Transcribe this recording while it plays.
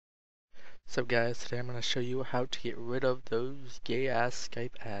So guys, today I'm going to show you how to get rid of those gay ass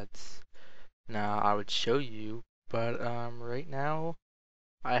Skype ads. Now I would show you, but right now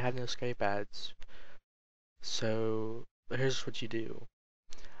I have no Skype ads. So here's what you do.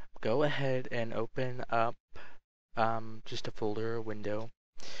 Go ahead and open up just a folder or window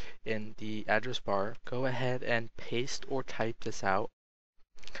in the address bar. Go ahead and paste or type this out.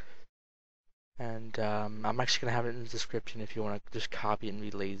 And I'm actually going to have it in the description if you want to just copy it and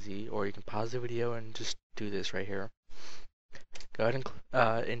be lazy, or you can pause the video and just do this right here. Go ahead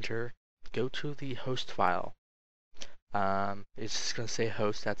and enter. Go to the host file. It's just going to say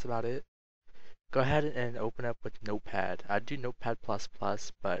host, that's about it. Go ahead and open up with Notepad. I do Notepad++,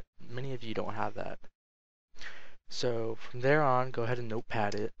 but many of you don't have that. So from there on, go ahead and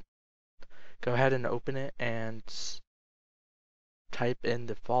Notepad it. Go ahead and open it and type in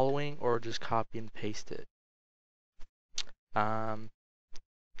the following, or just copy and paste it.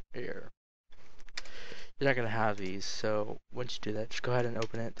 Here. You're not going to have these, so once you do that, just go ahead and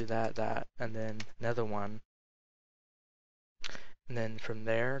open it, do that, and then another one. And then from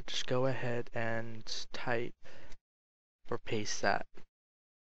there, just go ahead and type or paste that.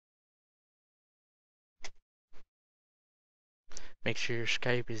 Make sure your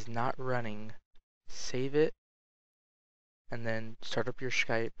Skype is not running. Save it, and then start up your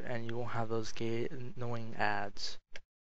Skype, and you won't have those gay, annoying ads.